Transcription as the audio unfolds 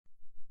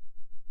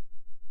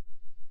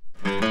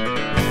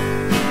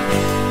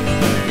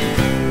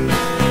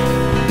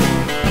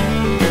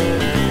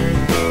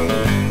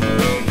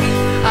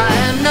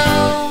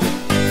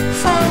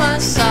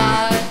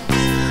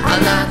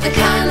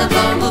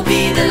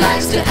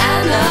likes to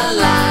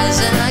analyze,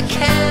 and I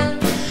can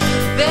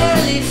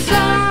barely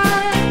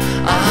fly.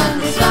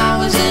 100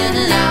 flowers in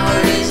an hour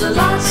is a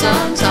lot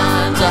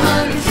sometimes.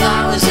 100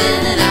 flowers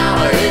in an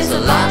hour is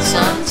a lot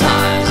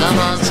sometimes. I'm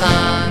on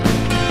time,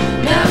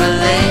 never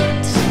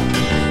late,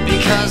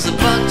 because the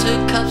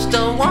buttercups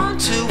don't want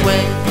to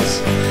wait,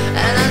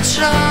 and I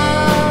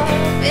chop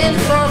in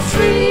for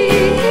free.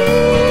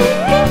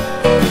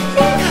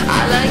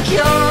 I like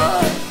your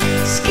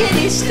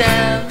skinny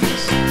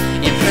stems,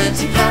 your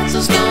pretty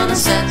petals gonna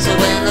settle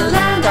when I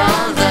land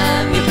on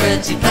them. Your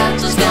pretty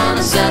petals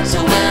gonna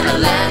settle when I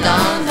land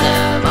on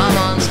them. I'm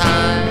on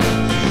time,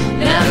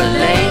 never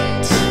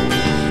late,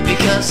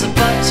 because the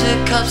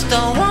buttercups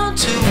don't want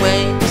to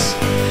wait,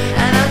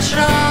 and I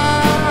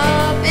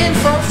drop in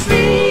for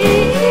free.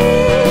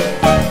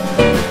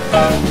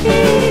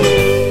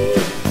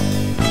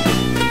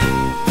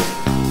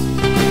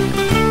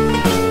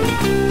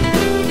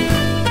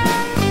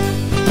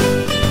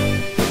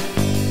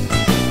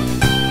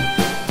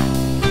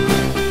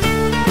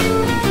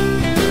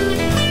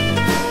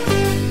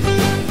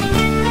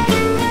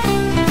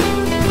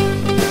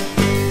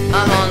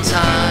 I'm on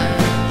time,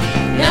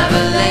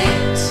 never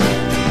late,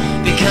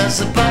 because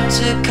the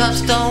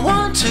buttercups don't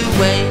want to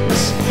wait,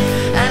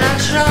 and I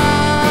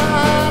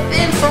drop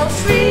in for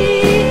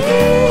free.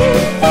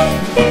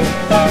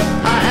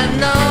 I am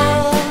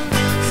known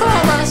for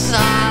my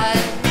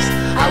size,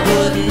 I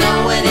wouldn't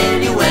know an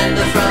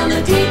innuendo from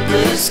the deep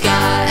blue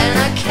sky, and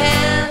I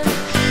can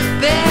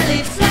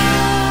barely fly.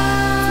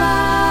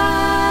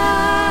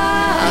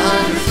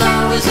 100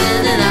 flowers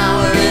in an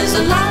hour is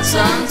a lot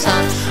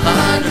sometimes.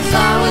 100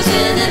 flowers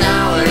in an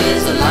hour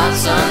is a lot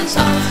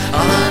sometimes.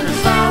 100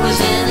 flowers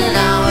in an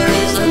hour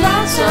is a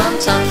lot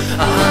sometimes.